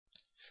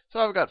So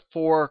I've got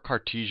four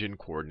Cartesian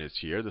coordinates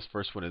here. This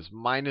first one is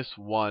minus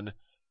 1,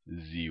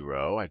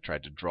 0. I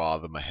tried to draw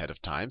them ahead of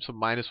time. So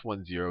minus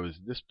 1, 0 is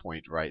this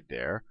point right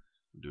there.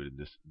 I'll do it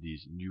in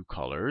these new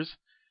colors.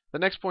 The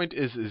next point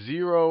is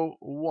 0,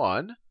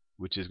 1,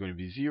 which is going to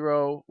be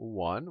 0,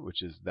 1,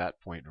 which is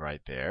that point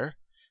right there.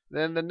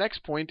 Then the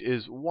next point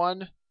is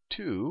 1,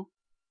 2,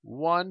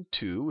 1,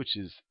 2, which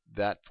is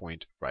that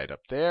point right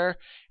up there.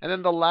 And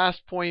then the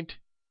last point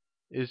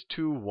is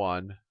 2,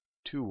 1,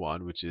 2,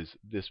 1, which is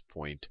this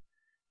point,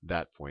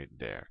 that point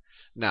there.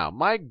 Now,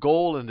 my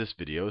goal in this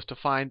video is to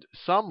find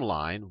some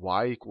line,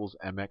 y equals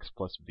mx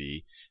plus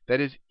b,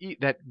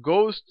 that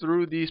goes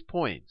through these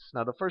points.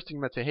 Now, the first thing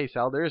you might say, hey,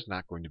 Sal, there is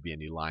not going to be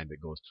any line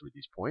that goes through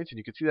these points. And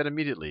you can see that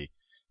immediately.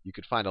 You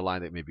could find a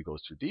line that maybe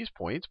goes through these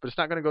points, but it's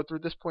not going to go through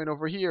this point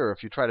over here.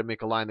 If you try to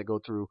make a line that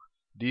goes through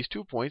these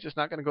 2 points, it's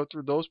not going to go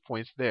through those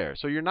points there.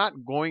 So you're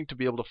not going to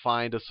be able to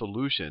find a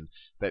solution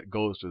that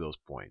goes through those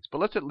points. But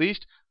let's at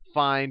least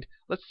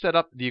let's set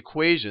up the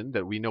equation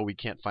that we know we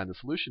can't find the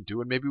solution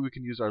to, and maybe we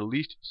can use our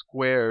least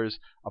squares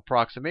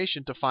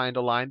approximation to find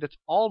a line that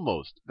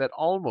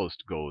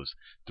almost goes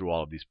through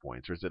all of these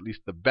points, or is at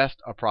least the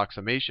best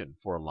approximation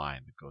for a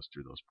line that goes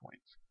through those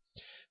points.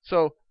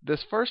 So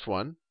this first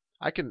one,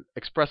 I can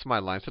express my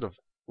line instead of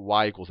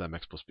y equals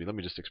mx plus b. Let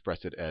me just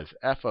express it as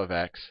f of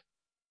x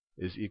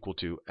is equal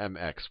to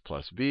mx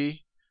plus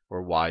b,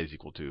 or y is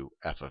equal to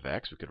f of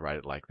x. We could write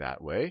it like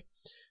that way.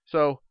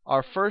 So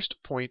our first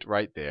point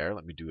right there,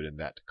 let me do it in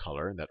that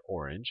color, in that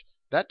orange,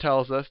 that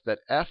tells us that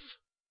f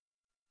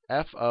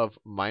of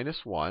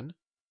minus 1,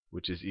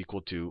 which is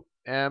equal to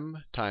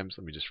m times,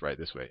 let me just write it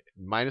this way,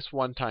 minus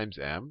 1 times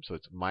m, so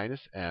it's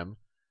minus m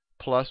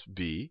plus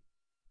b,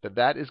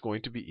 that is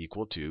going to be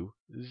equal to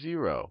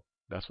 0.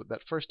 That's what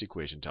that first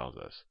equation tells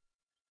us.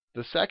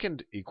 The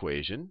second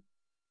equation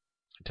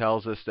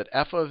tells us that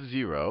f of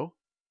 0,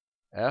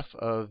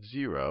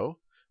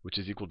 which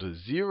is equal to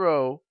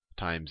 0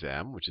 times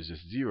m, which is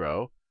just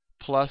 0,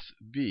 plus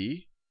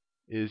b,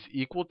 is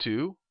equal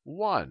to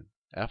 1.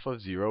 F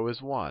of 0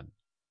 is 1.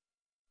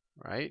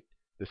 Right?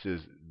 This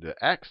is the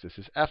x. This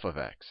is f of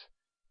x.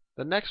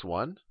 The next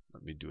one,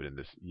 let me do it in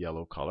this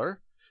yellow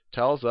color,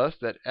 tells us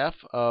that f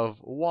of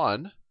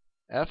 1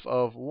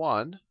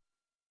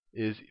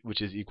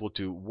 which is equal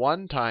to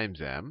 1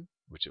 times m,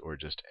 or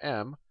just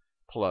m,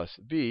 plus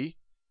b,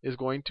 is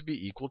going to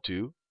be equal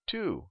to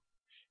 2.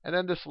 And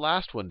then this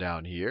last one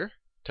down here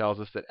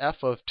tells us that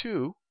f of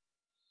 2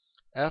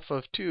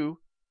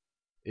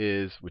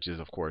 is, which is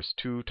of course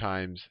 2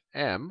 times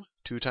m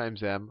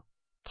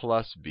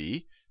plus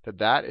b,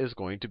 that is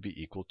going to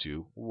be equal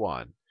to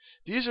 1.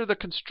 These are the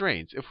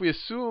constraints. If we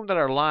assume that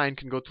our line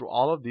can go through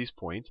all of these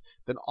points,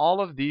 then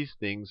all of these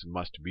things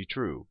must be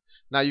true.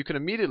 Now you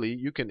can,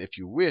 if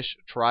you wish,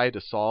 try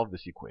to solve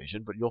this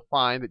equation, but you'll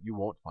find that you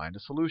won't find a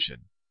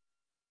solution.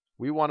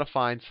 We want to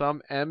find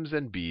some m's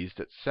and b's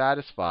that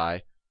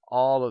satisfy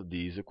all of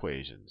these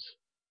equations.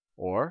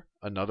 Or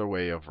another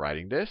way of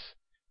writing this,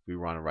 if we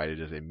want to write it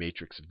as a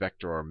matrix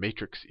vector or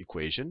matrix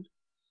equation,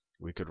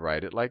 we could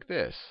write it like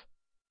this.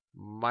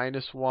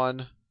 Minus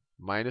 1,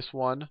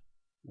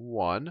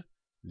 1,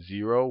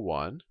 0,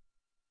 1,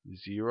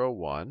 0,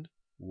 1,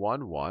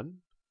 1,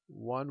 1,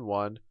 1,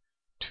 1,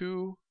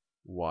 2,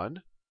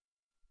 1,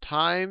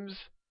 times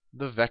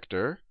the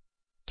vector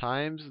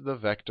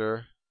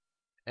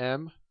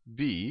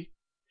mb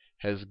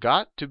has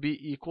got to be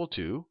equal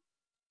to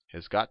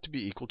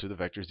the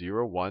vector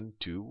 0, 1,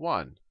 2,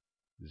 1.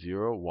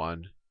 0,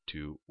 1,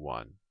 2,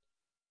 1.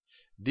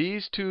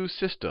 These two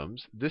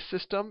systems, this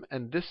system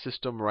and this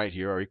system right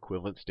here, are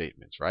equivalent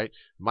statements, right?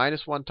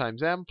 Minus 1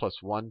 times m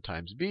plus 1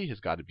 times b has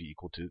got to be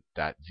equal to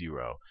that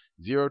 0.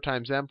 0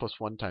 times m plus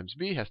 1 times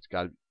b has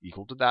got to be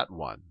equal to that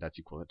 1. That's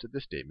equivalent to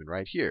this statement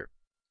right here.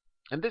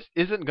 And this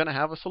isn't going to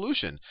have a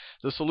solution.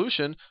 The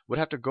solution would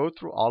have to go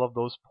through all of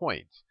those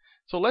points.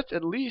 So let's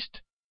at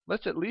least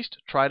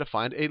try to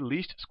find a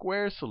least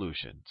squares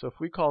solution. So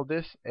if we call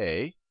this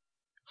a,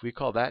 if we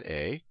call that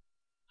a,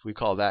 if we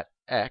call that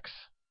x,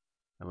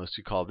 and let's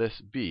call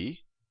this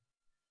b,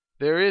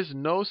 there is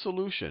no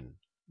solution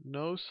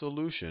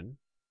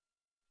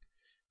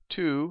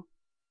to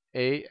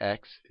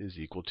ax is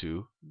equal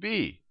to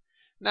b.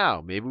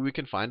 Now, maybe we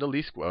can find a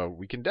least square.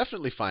 We can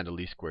definitely find a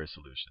least square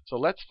solution. So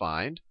let's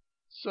find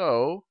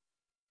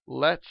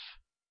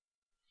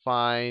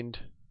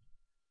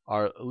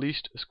our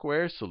least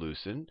square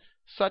solution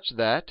such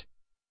that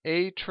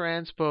a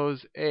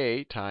transpose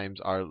a times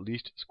our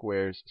least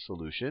squares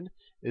solution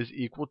is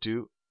equal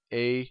to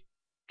a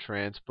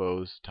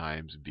transpose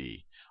times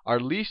b. Our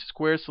least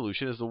squares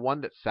solution is the one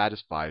that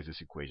satisfies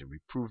this equation. We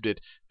proved it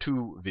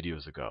 2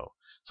 videos ago.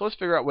 So let's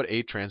figure out what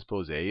a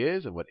transpose a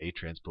is and what a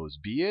transpose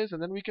b is,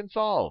 and then we can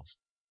solve.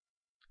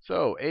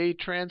 So a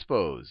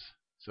transpose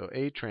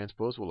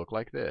will look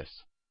like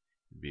this.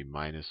 It would be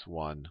minus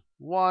 1,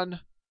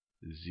 1,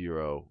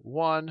 0,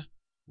 1,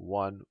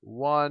 1,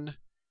 1,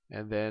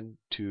 and then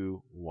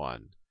 2,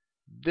 1.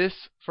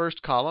 This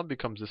first column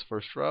becomes this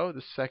first row.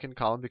 This second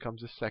column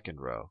becomes this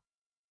second row.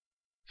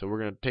 So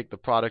we're going to take the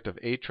product of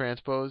A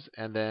transpose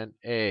and then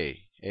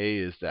A. A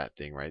is that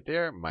thing right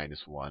there,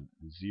 minus 1,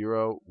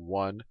 0,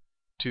 1,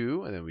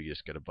 2, and then we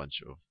just get a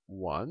bunch of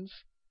 1s.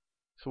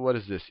 So what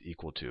is this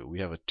equal to? We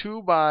have a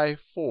 2 by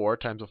 4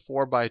 times a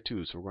 4 by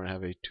 2, so we're going to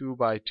have a 2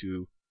 by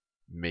 2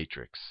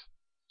 matrix.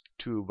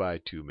 2 by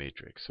 2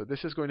 matrix. So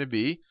this is going to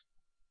be,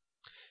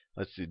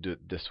 let's do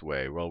it this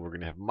way. Well, we're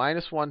going to have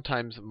minus 1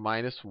 times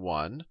minus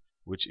 1,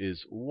 which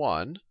is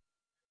 1,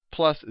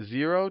 plus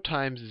 0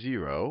 times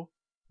 0,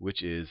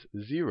 which is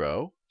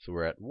 0. So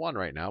we're at 1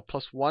 right now,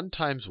 plus 1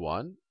 times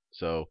 1.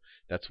 So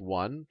that's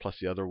 1 plus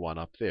the other 1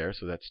 up there.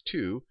 So that's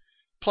 2,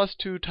 plus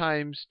 2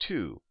 times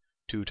 2.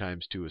 2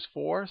 times 2 is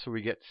 4, so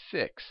we get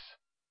 6.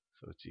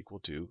 So it's equal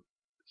to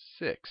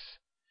 6.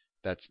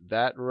 That's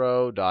that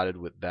row dotted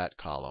with that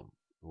column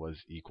was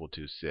equal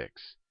to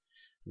 6.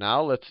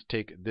 Now let's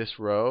take this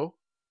row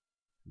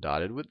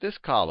dotted with this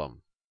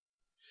column.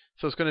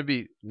 So it's going to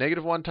be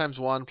negative 1 times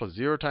 1 plus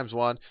 0 times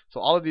 1. So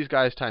all of these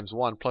guys times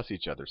 1 plus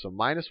each other. So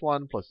minus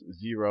 1 plus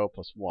 0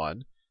 plus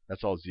 1.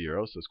 That's all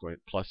 0. So it's going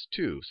to plus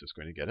 2. So it's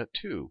going to get a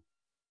 2.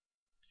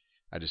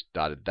 I just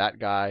dotted that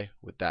guy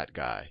with that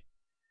guy.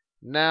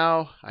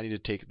 Now I need to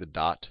take the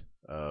dot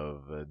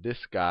of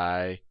this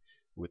guy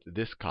with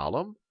this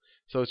column.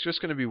 So it's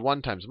just going to be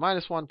 1 times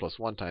minus 1 plus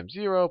 1 times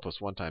 0 plus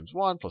 1 times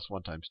 1 plus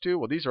 1 times 2.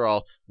 Well, these are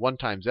all 1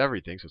 times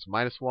everything. So it's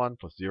minus 1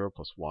 plus 0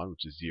 plus 1,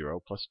 which is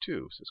 0 plus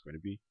 2. So it's going to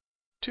be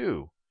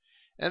 2.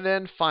 And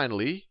then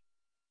finally,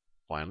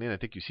 and I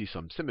think you see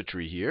some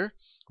symmetry here,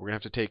 we're going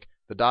to have to take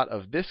the dot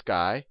of this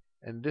guy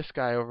and this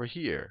guy over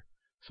here.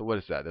 So what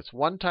is that? That's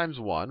 1 times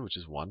 1, which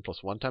is 1,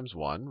 plus 1 times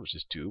 1, which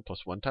is 2,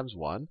 plus 1 times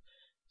 1.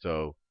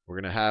 So we're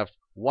going to have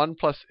 1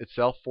 plus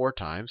itself 4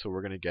 times, so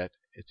we're going to get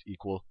it's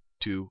equal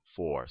to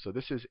 4. So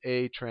this is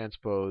A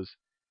transpose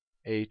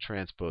A.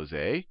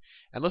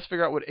 And let's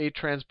figure out what A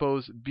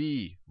transpose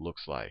B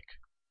looks like.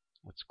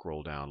 Let's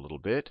scroll down a little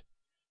bit.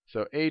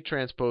 So A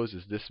transpose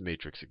is this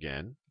matrix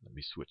again. Let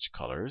me switch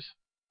colors.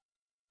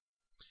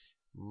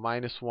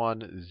 Minus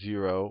 1,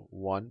 0,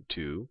 1,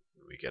 2.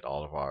 We get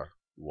all of our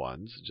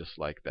 1s just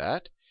like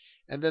that.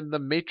 And then the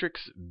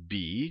matrix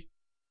B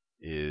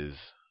is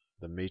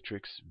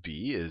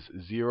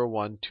 0,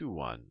 1, 2,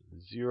 1.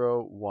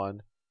 0,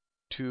 1,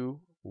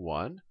 2,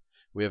 1.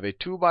 We have a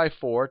 2 by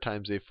 4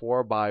 times a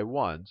 4 by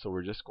 1, so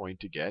we're just going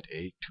to get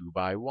a 2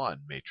 by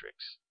 1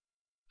 matrix.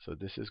 So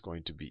this is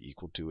going to be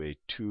equal to a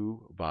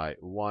 2 by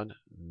 1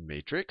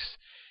 matrix.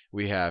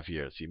 We have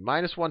here, let's see,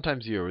 minus 1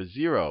 times 0 is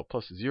 0,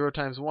 plus 0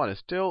 times 1 is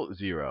still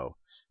 0,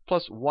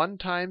 plus 1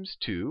 times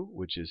 2,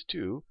 which is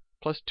 2,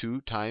 plus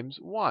 2 times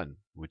 1,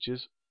 which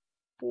is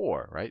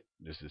 4, right?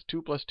 This is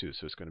 2 plus 2,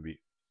 so it's going to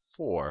be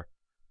 4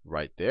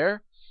 right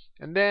there.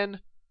 And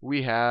then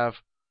we have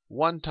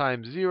 1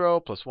 times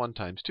 0 plus 1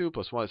 times 2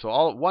 plus 1.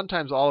 So 1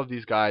 times all of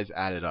these guys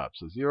added up.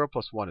 So 0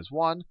 plus 1 is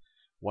 1.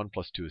 1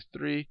 plus 2 is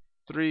 3.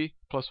 3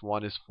 plus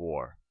 1 is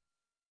 4.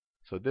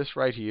 So this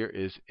right here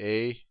is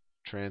A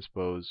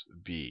transpose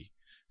B.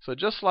 So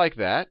just like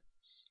that,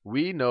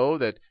 we know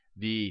that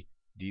the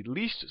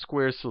least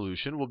squares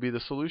solution will be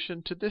the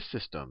solution to this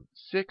system.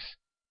 6,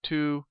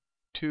 2,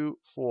 2,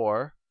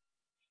 4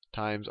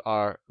 times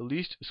our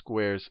least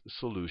squares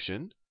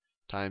solution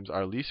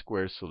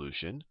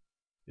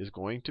is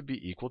going to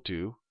be equal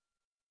to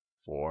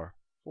 4,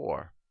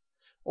 4.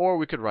 Or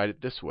we could write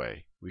it this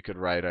way. We could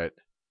write it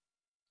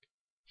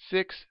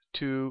 6,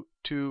 2,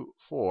 2,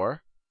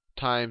 4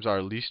 times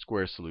our least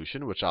squares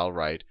solution, which I'll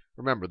write.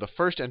 Remember, the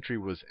first entry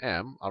was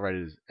m. I'll write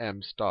it as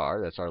m star.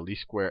 That's our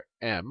least square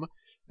m.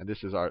 And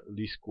this is our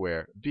least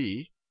square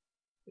b,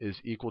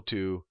 is equal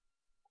to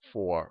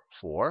 4,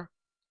 4.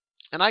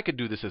 And I could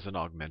do this as an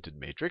augmented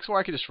matrix, or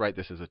I could just write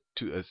this as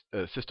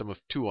a system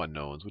of two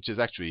unknowns, which is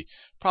actually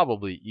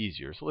probably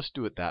easier. So let's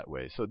do it that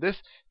way. So this,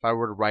 if I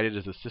were to write it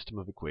as a system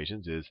of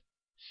equations, is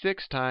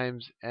 6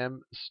 times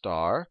m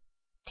star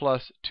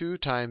plus 2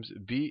 times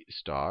b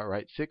star,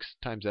 right? 6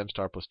 times m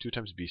star plus 2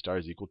 times b star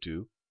is equal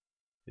to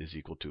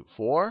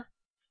 4.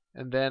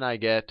 And then I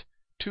get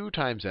 2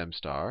 times m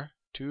star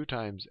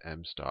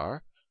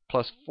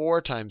plus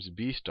 4 times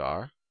b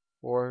star,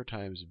 4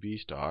 times b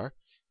star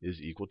is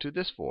equal to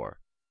this 4,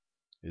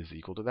 is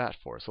equal to that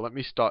 4. So let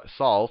me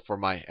solve for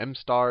my m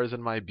stars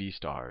and my b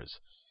stars.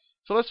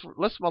 So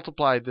let's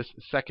multiply this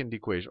second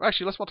equation.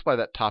 Actually, let's multiply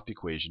that top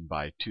equation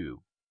by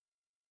 2.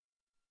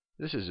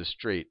 This is a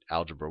straight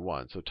algebra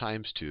 1. So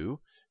times 2,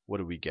 what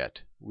do we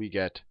get? We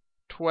get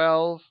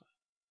 12m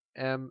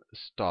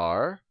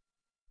star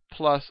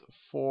plus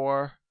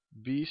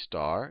 4b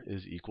star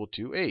is equal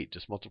to 8.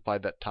 Just multiply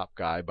that top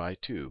guy by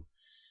 2.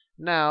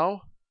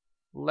 Now,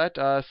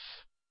 let's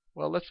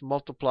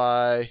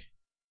multiply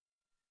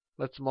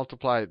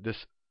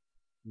this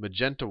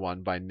magenta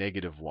one by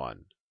negative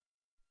 1.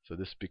 So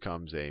this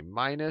becomes a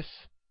minus,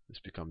 this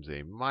becomes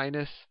a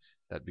minus,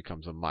 that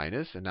becomes a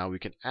minus, and now we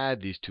can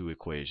add these two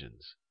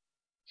equations.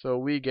 So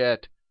we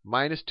get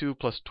minus 2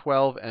 plus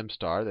 12m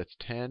star, that's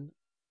 10m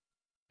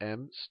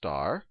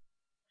star,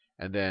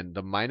 and then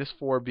the minus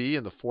 4b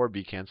and the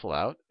 4b cancel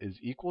out, is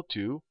equal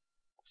to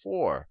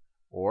 4,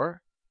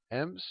 or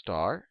m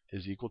star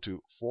is equal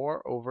to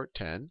 4 over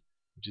 10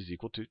 which is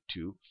equal to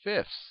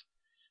 2/5.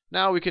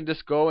 Now we can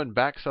just go and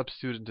back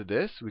substitute into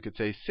this. We could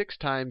say 6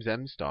 times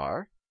m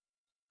star.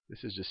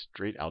 This is just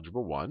straight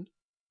algebra 1.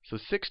 So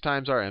 6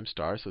 times our m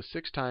star, so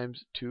 6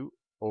 times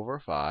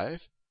 2/5,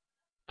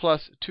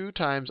 plus 2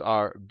 times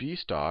our b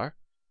star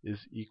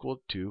is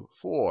equal to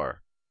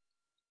 4.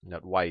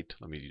 Not white,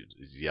 let me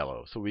use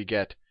yellow. So we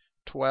get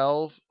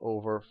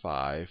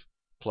 12/5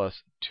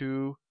 plus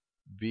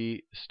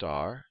 2b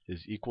star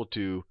is equal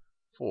to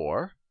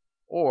 4.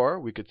 Or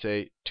we could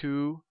say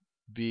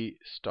 2b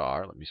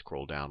star, let me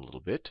scroll down a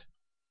little bit.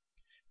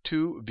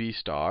 2b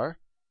star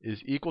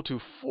is equal to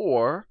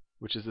 4,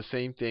 which is the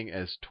same thing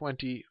as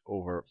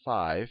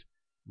 20/5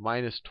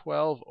 minus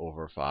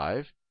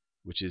 12/5,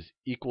 which is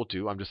equal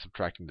to, I'm just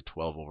subtracting the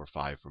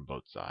 12/5 from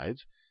both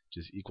sides,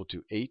 which is equal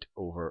to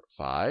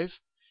 8/5.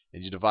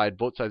 And you divide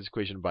both sides of the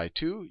equation by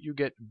 2, you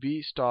get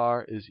b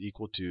star is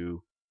equal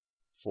to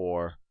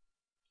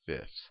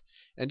 4/5.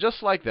 And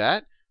just like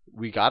that,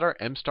 we got our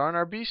m star and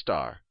our b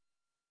star.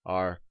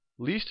 Our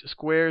least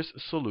squares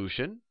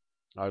solution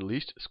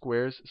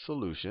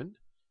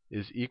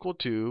is equal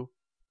to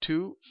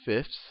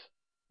 2/5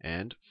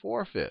 and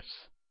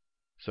 4/5.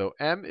 So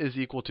m is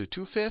equal to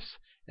 2/5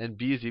 and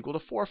b is equal to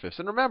 4/5.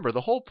 And remember,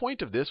 the whole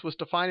point of this was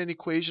to find an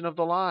equation of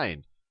the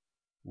line.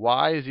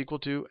 Y is equal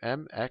to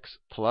mx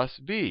plus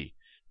b.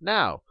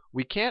 Now,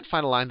 we can't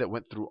find a line that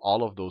went through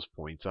all of those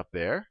points up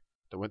there,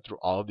 that went through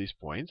all of these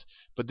points,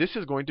 but this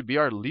is going to be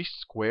our least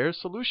squares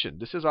solution.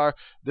 This is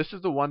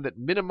the one that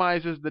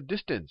minimizes the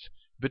distance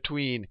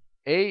between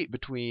a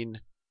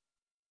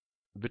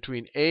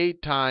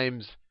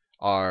times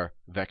our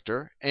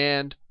vector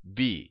and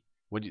b.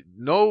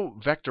 No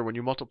vector, when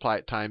you multiply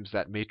it times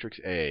that matrix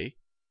A,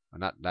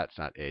 that's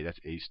not A, that's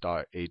A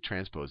star, A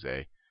transpose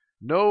A.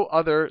 No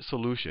other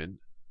solution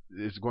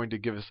is going to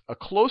give us a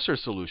closer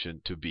solution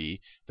to b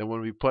than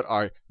when we put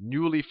our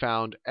newly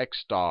found x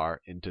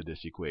star into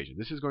this equation.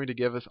 This is going to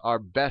give us our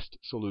best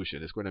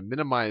solution. It's going to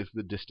minimize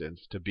the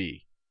distance to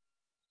b.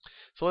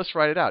 So let's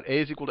write it out. Y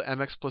is equal to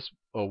mx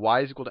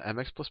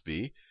plus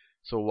b.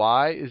 So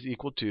y is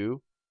equal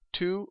to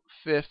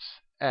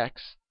 2/5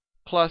 x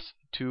plus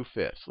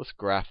 2/5. Let's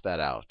graph that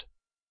out.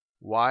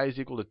 Y is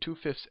equal to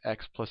 2/5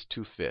 x plus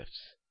 2/5.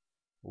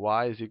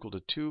 Y is equal to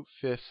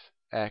 2/5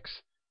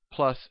 x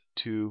plus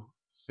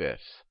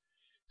 2/5.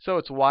 So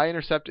its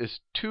y-intercept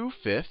is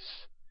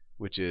 2/5,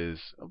 which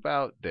is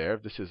about there.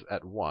 If this is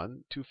at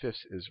 1,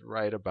 2/5 is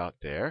right about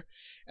there.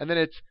 And then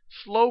its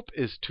slope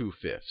is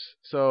 2/5.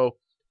 So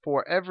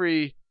for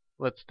every,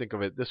 let's think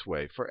of it this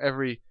way, for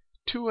every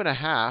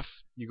 2.5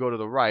 you go to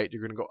the right,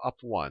 you're going to go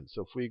up 1.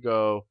 So if we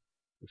go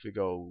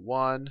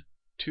 1,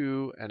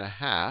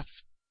 2.5,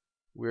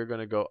 we're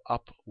going to go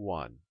up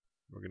 1.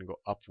 We're going to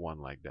go up 1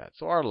 like that.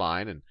 So our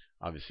line, and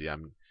obviously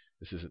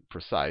this isn't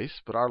precise,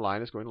 but our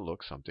line is going to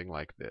look something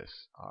like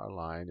this. Our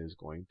line is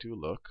going to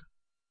look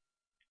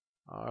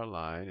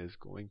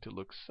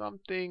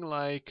something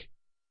like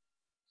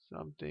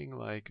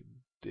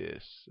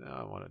this. Now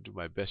I want to do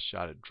my best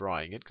shot at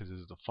drawing it because this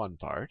is the fun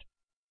part.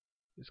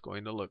 It's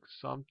going to look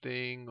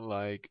something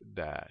like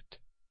that.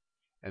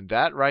 And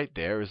that right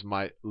there is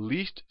my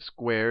least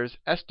squares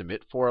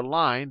estimate for a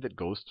line that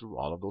goes through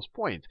all of those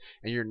points.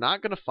 And you're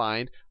not going to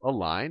find a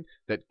line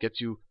that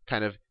gets you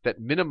that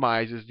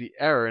minimizes the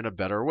error in a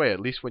better way. At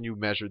least when you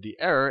measure the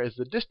error as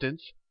the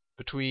distance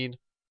between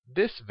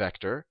this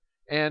vector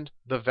and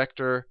the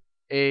vector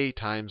a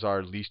times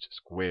our least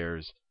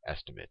squares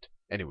estimate.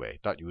 Anyway,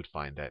 thought you would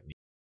find that neat.